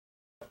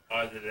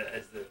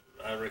Is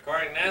the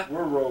recording now?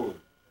 We're rolling.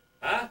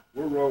 Huh?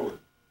 We're rolling.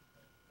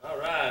 All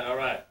right, all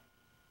right.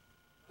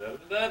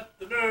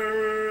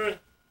 Da-da-da-da-da.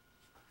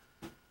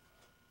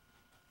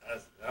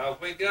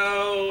 Off we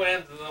go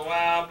into the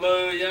wild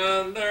blue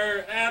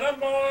yonder, and a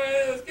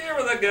boys, give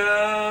her the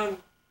gun.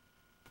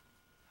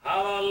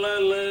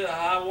 Hallelujah,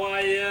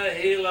 Hawaii,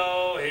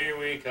 hello, here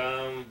we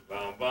come.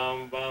 Bum,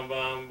 bum, bum,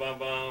 bum, bum,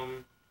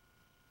 bum.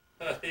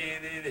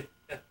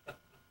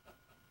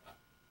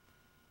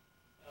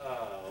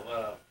 Oh, what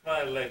a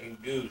fine-looking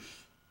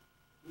goose.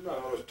 You might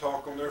ought to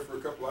talk on there for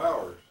a couple of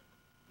hours.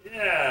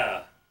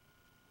 Yeah.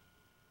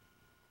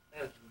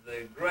 That's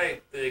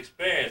the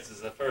experience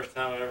is the first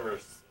time I've ever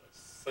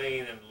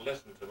seen and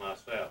listened to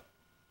myself.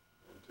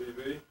 On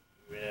TV?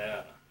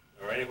 Yeah.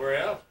 Or anywhere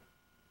else.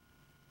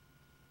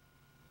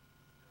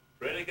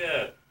 Pretty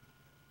good.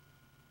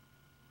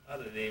 I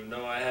didn't even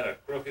know I had a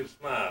crooked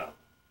smile.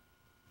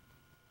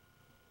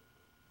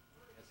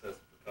 I guess that's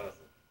because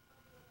of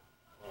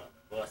when I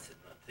busted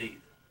my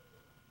teeth.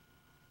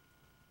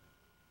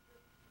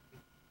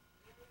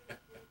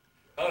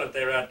 Hold it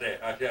there, right there.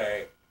 I'll show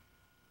you.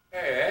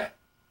 Hey,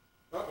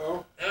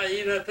 Uh-oh. oh,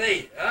 you know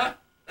teeth, huh?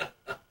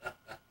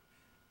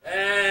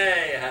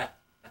 Hey.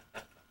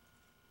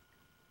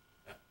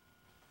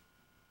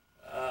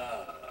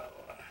 Oh.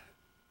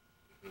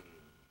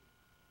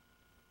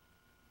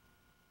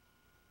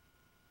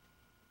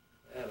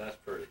 Yeah, that's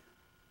pretty.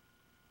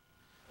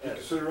 You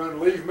can sit around and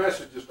leave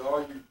messages to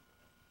all you...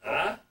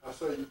 Huh? I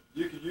say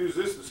you could use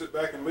this to sit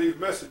back and leave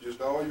messages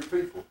to all your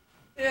people.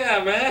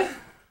 Yeah, man.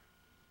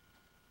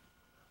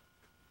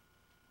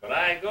 But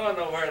I ain't going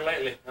nowhere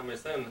lately. I mean,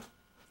 soon.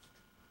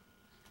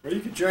 Well, you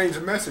could change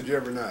the message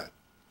every night.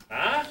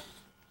 Huh?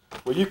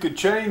 Well, you could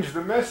change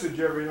the message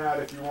every night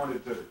if you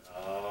wanted to.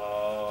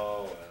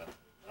 Oh, well.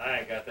 I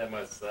ain't got that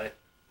much to say.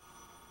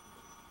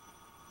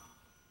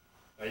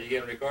 Are you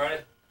getting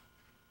recorded?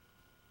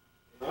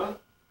 Huh?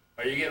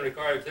 Are you getting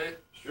recorded too?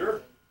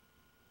 Sure.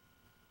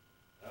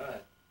 All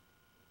right.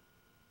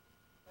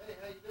 Hey,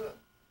 how you doing?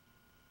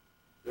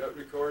 That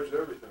records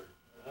everything.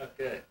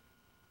 Okay.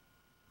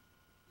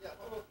 Yeah,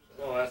 hold on a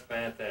second. Oh, that's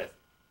fantastic.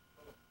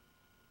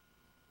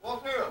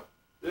 Walter,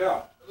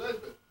 Yeah.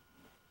 Elizabeth.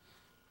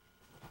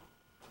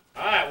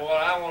 All right, well,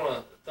 I want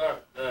to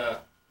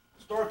start,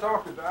 Start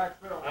talking to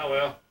Axel. I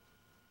will.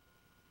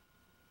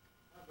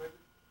 Hi, baby.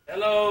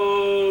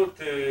 Hello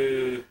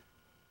to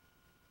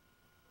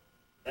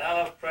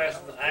Dallas,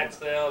 Preston,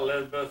 Axel,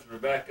 Elizabeth,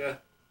 Rebecca,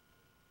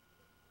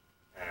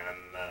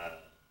 and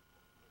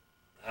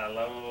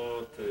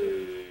hello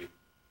to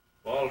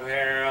Walter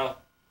Harrell,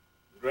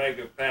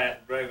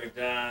 Gregory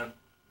John,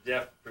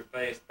 Jeffrey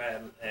Pace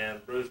Patton,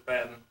 and Bruce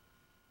Patton,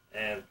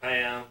 and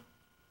Pam,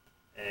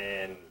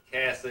 and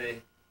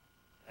Cassie,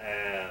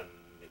 and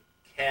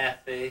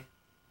Kathy,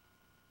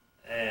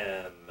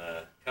 and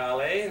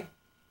Colleen,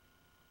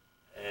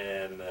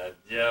 and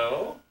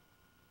Joe,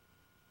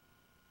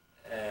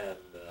 and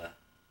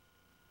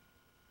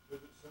Is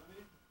it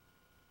sunny?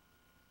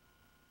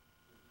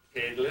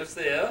 Kate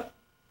Lucille,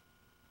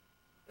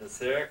 and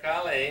Sarah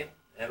Colleen,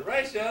 and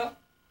Rachel,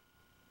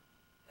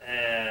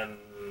 and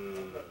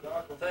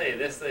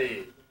let's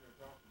see,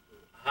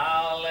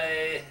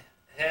 Holly,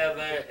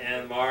 Heather,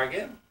 and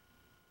Morgan,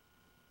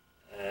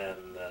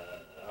 and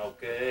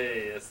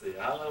okay, let's see,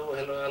 hello,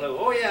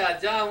 oh yeah,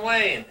 John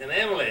Wayne and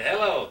Emily,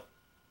 hello,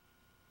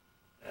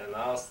 and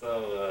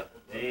also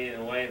Jean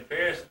and Wayne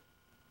Pierce,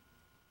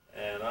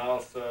 and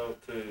also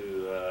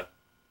to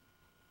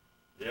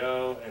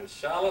Joe and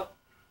Charlotte,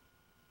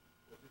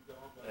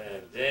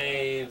 and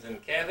James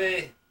and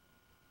Kathy,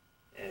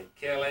 and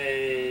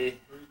Kelly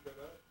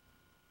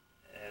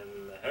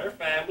and her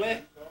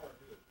family,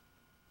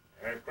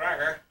 her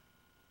cracker,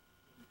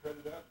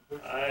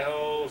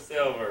 Idaho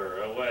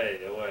Silver, away.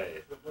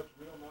 What's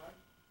real nice?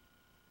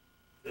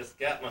 Just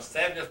got my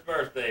 70th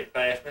birthday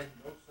past me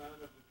No sign of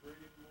the tree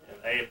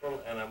anymore? in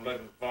April, and I'm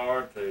looking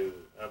forward to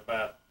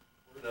about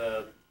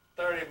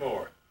 30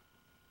 more.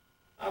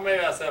 Or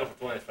maybe I'll settle for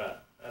 25.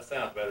 That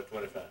sounds better,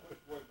 25. Push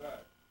way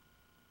back.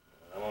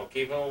 I'm going to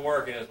keep on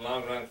working as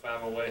long as I can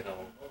find my way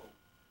home. Oh.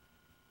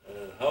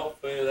 And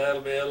hopefully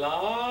that'll be a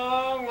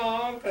long,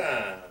 long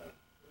time.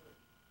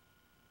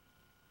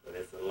 But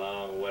it's a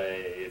long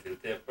way to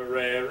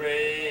Tipperary.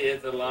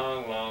 It's a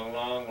long, long,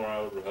 long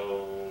road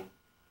home.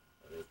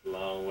 But it's a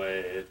long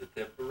way to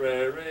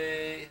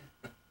Tipperary.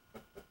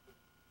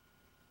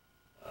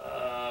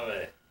 Oh,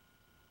 man.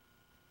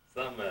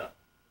 Something else.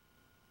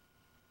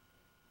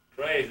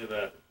 Crazy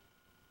about it.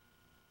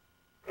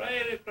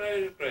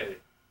 Crazy.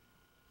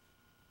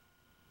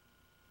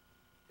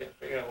 Can't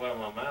figure out why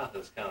my mouth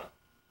is kind of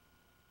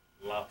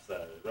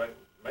lopsided. Right?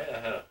 Maybe I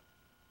had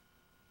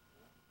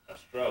a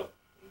stroke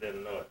and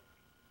didn't know it.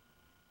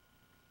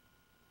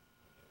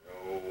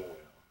 Oh, well.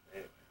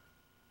 Anyway.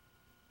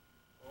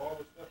 All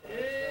the stuff I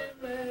Hey,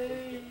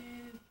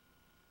 man.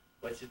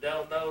 What you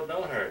don't know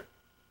don't hurt.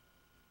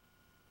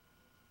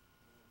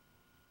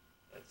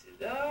 What you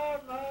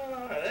don't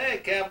know.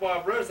 Hey,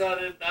 Cowboy Bruce,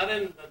 did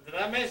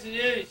I mention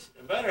you?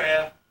 You better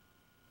have.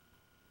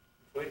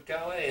 Sweet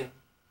Colleen.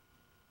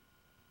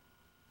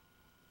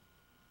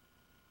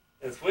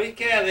 And sweet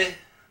Kathy,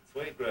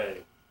 sweet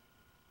Greg,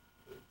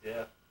 sweet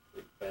Jeff,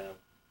 sweet Pam,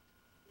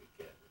 sweet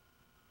Kathy,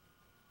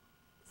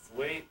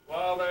 sweet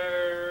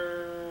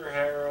Walter,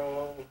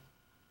 Harold,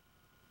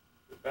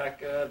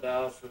 Rebecca,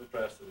 Dawson,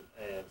 Preston,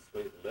 and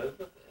sweet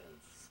Elizabeth,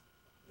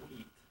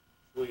 and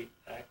sweet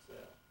Axel.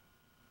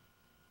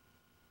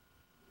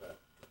 But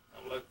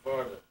I'm looking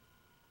forward to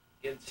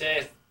getting a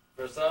chance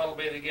for us all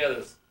to be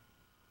together.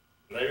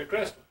 Merry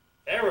Christmas,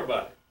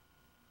 everybody.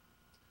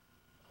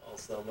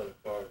 Also looking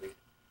forward to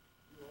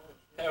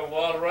having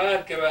Walter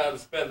Ryan come out and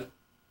spend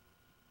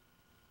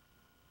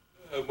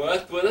a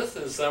month with us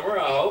in summer.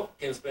 I hope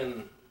can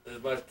spend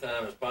as much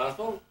time as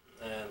possible,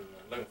 and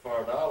looking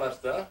forward to all that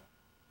stuff.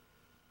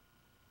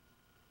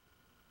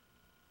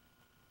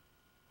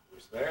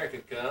 Wish Mary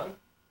could come,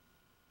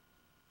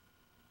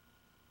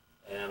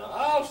 and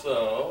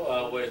also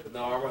I wish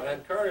Norma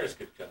and Curtis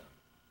could come.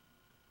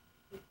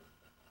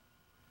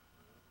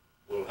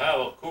 We'll have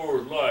a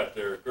Coors Light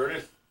there,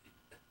 Curtis.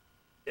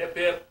 Hip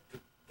hip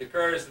to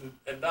Curtis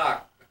and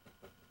Doc.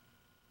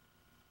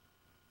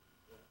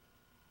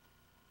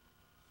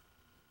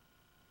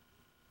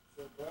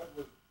 So Bud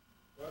was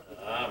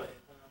I mean,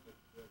 the time that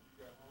you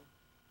got home?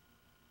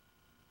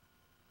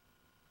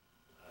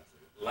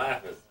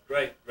 life is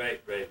great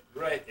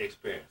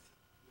experience.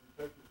 Did you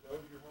take your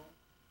Dozier home?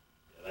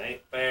 It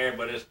ain't fair,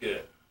 but it's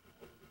good.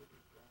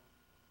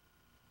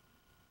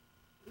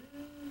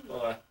 Boy, I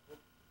hope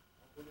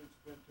we didn't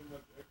spend too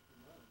much extra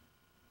money.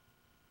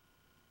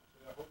 I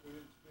said, I hope we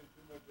didn't spend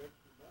too much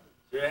extra money.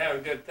 sure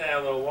having a good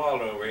time, little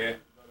Walter over here.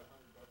 About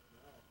 $100 an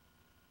hour.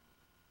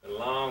 Been a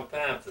long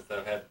time since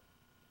I've had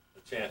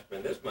the chance to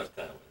spend this much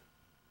time with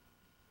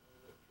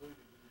That tree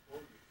that didn't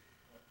pour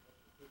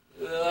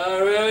you. him. I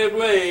really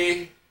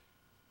believe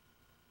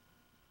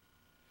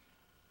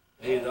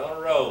he's on a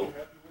roll You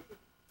happy with it?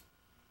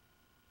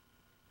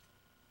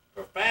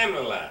 for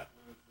family life.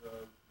 Was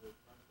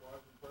Francois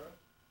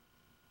impressed?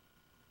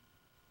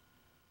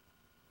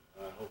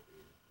 I hope he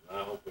is. And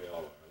I hope we all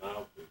are. And I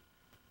hope we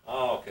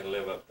all can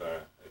live up to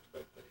our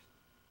expectations.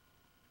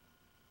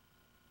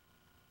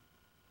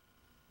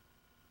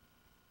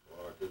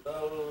 For to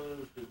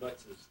those who much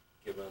is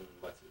given,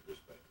 much is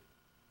respected.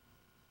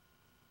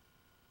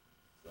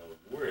 So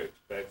we're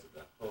expecting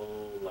a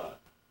whole lot.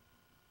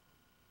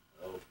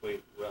 Oh,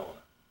 sweet Wilma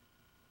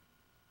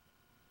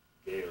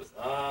gave us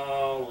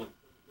all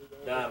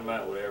the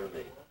dynamite we ever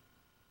need.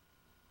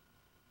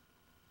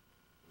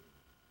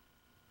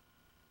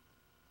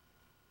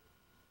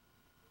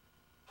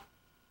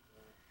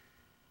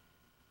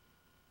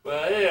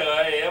 Well,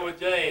 anyway, Emma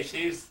Jane,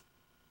 she's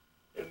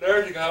in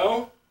nursing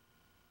home.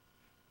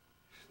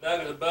 Snug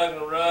as a bug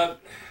in a rug.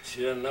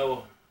 She doesn't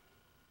know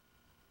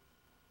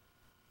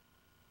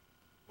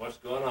what's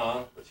going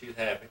on, but she's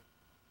happy.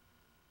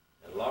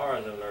 And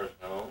Laura's in a nursing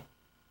home,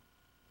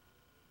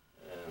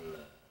 and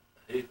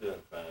he's doing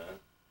fine.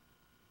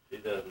 She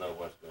doesn't know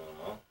what's going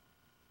on.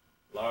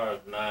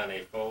 Laura's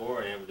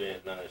 94 and Emma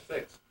Jane's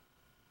 96.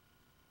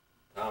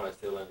 Tommy's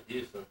still in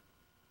Houston.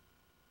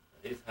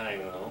 He's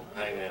hanging on,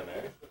 hanging in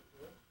there.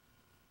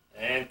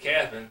 And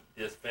Catherine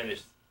just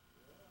finished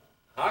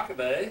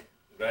Hockaday,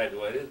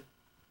 graduated,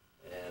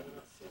 and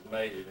she's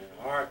majored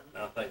in art.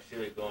 I think she'll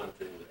be going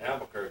to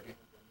Albuquerque.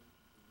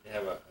 They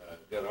have a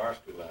good art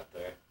school out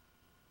there.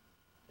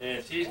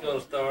 And she's going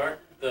to start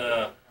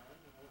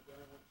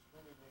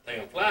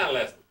taking flying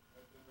lessons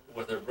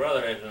with her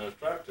brother as an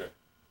instructor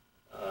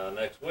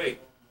next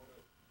week.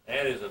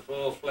 And he's a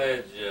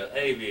full-fledged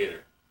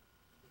aviator.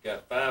 He's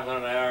got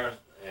 500 hours,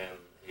 and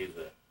he's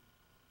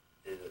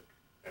an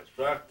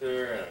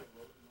instructor and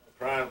a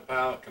private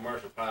pilot,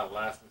 commercial pilot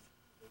license,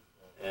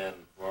 and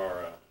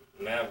for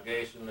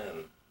navigation,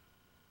 and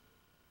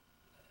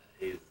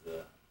he's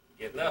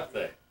getting up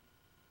there.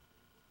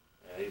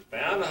 And he's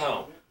found a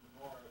home.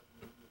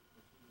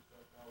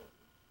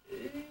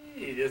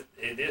 He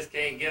just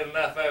can't get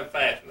enough of it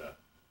fast enough.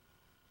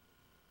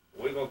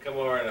 We're gonna come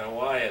over to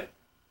Hawaii and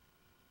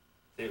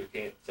see if we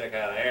can't check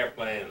out an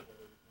airplane.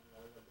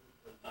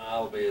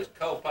 I'll be his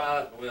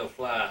co-pilot, and we'll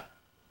fly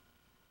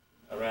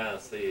around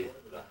and see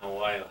the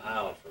Hawaiian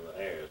Islands from the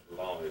air as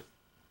long as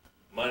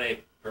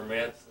money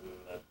permits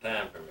and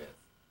time permits.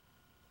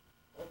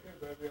 Okay,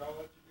 baby, I'll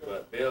let you go.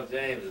 But Bill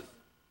James is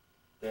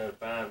doing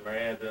fine,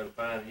 Marianne's doing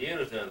fine,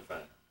 Eunice doing fine.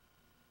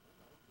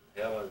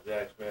 Helen and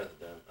Jack Smith is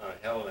doing,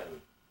 Helen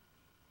and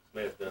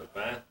Smith doing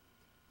fine.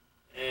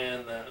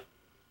 And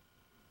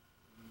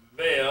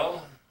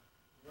Bill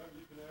Well,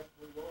 you can ask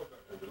Dolores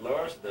about that. and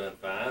Dolores are doing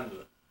fine,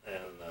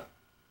 and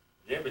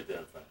Jimmy's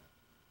doing fine.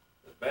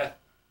 But Beth,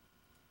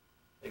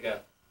 they got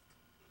a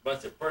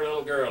bunch of pretty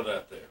little girls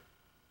out there.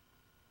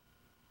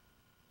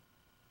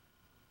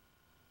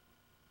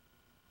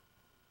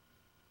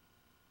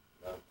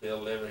 I'm still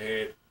living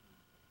here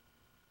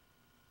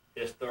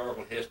at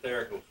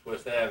hysterical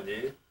Swiss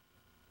Avenue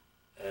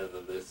as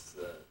of this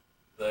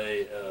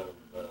day of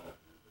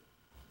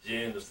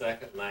June the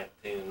 2nd,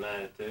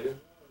 1992.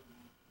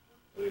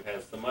 We've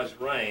had so much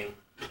rain,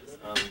 it's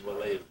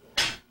unbelievable.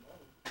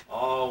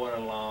 All winter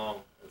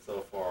long and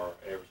so far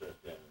ever since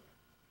January.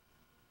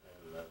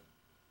 And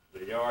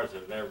yards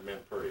have never been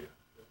prettier. And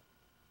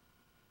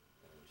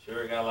we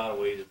sure got a lot of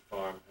weeds at the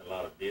farm and a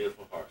lot of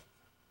beautiful horses.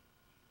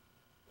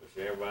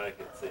 Wish everybody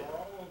could see them.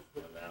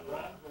 Down the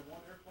ride.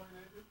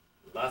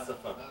 Lots of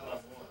fun.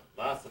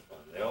 Lots of fun.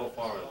 The old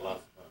farm is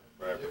lots of fun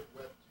forever.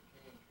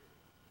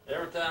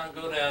 Every time I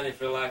go down, you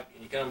feel like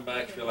you come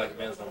back, you feel like you've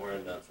been somewhere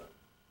and done something.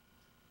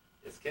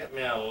 It's kept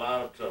me out of a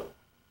lot of trouble.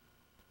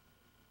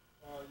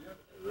 It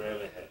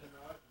really has.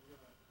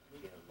 I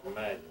can't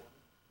imagine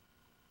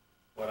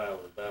what I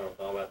was done with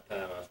all that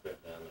time I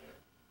spent down there.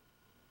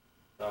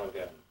 Thought I got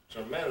in a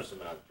tremendous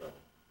amount of trouble.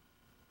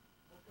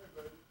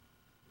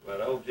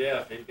 But old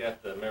Jeff, he's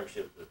got the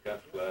membership to the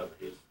country club.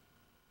 He's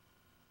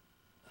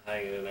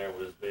hanging in there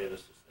with his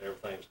business.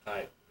 Everything's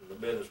tight in the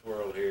business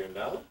world here in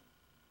Dallas.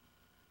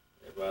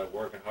 Everybody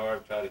working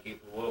hard to try to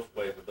keep the wolf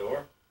away from the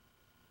door.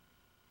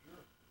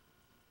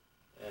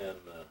 And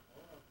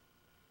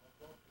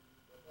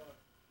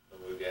so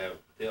we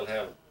still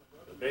have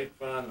the big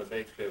fun, the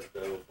big trips to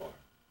the old farm.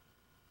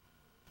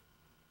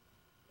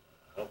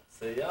 Hope to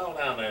see y'all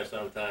down there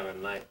sometime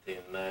in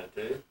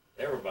 1992.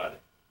 Everybody.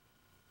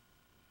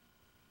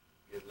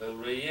 Get a little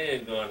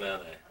reunion going down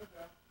there.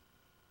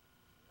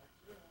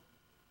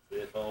 See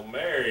if old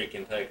Mary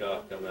can take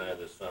off coming out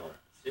this summer.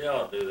 She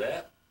ought to do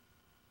that.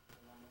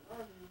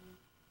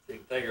 She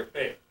can take her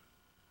pick.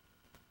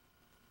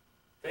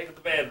 Pick of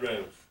the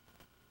bedrooms.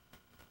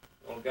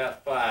 Only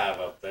got 5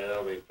 up there.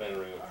 There'll be plenty of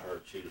room for her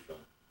to choose from.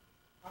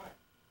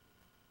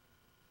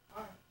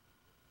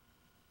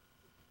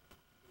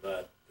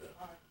 But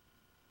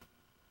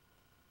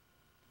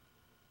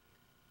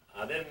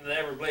I didn't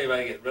ever believe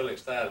I'd get really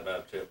excited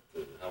about a trip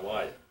to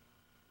Hawaii.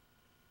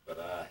 But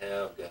I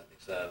have gotten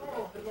excited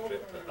about this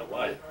trip to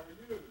Hawaii. It's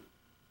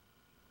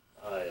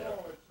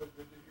so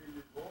good to hear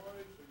your voice. Are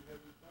you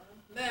having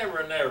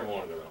fun? Never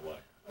want to go to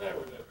Hawaii. Never.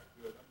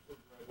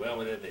 Well,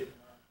 we didn't need it.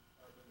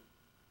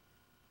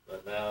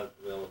 But now that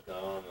Wilma's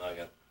gone, and I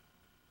got.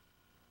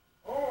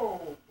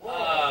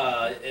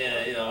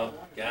 Yeah, you know,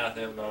 Gareth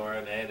Illinois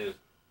and Andy's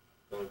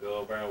going to go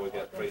over, and we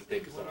got free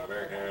tickets on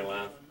American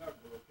Airlines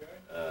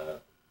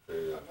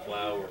to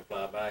fly over and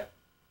fly back.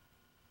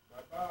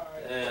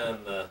 Bye-bye.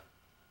 And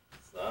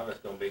so I'm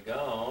just going to be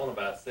gone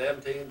about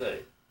 17 days. Bye,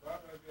 baby.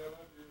 I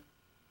love you.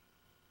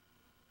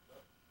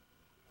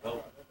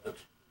 Hope the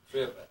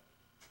trip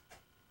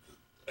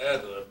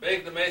adds a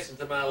big dimension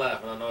to my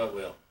life, and I know it will.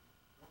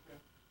 Okay.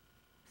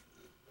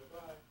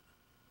 Bye-bye.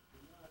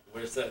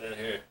 We're sitting in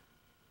here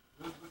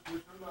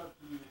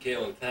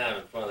killing time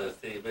in front of this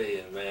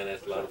TV, and man,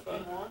 that's a lot of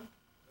fun.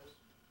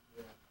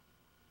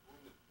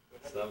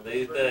 Some of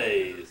these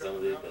days. Yeah,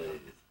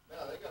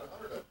 they got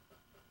 100 of them.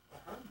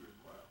 100,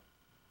 wow.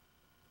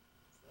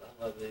 Some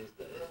of these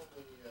days.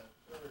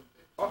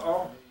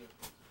 Uh-oh.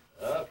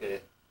 Okay.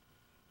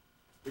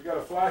 We got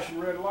a flashing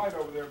red light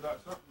over there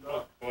about something,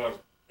 Doc. Well,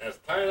 let's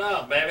turn it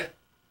off, baby.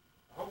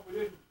 I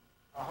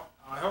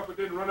hope it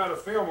didn't run out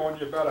of film on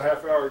you about a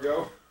half hour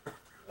ago.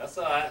 That's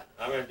all right.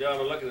 I'm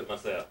enjoying looking at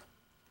myself.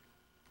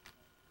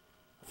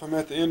 If I'm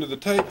at the end of the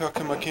tape, how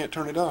come I can't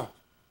turn it off?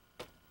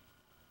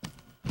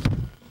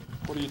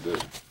 What do you do?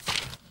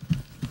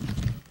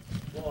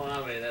 Well,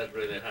 I mean, that's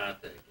really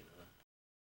hot there.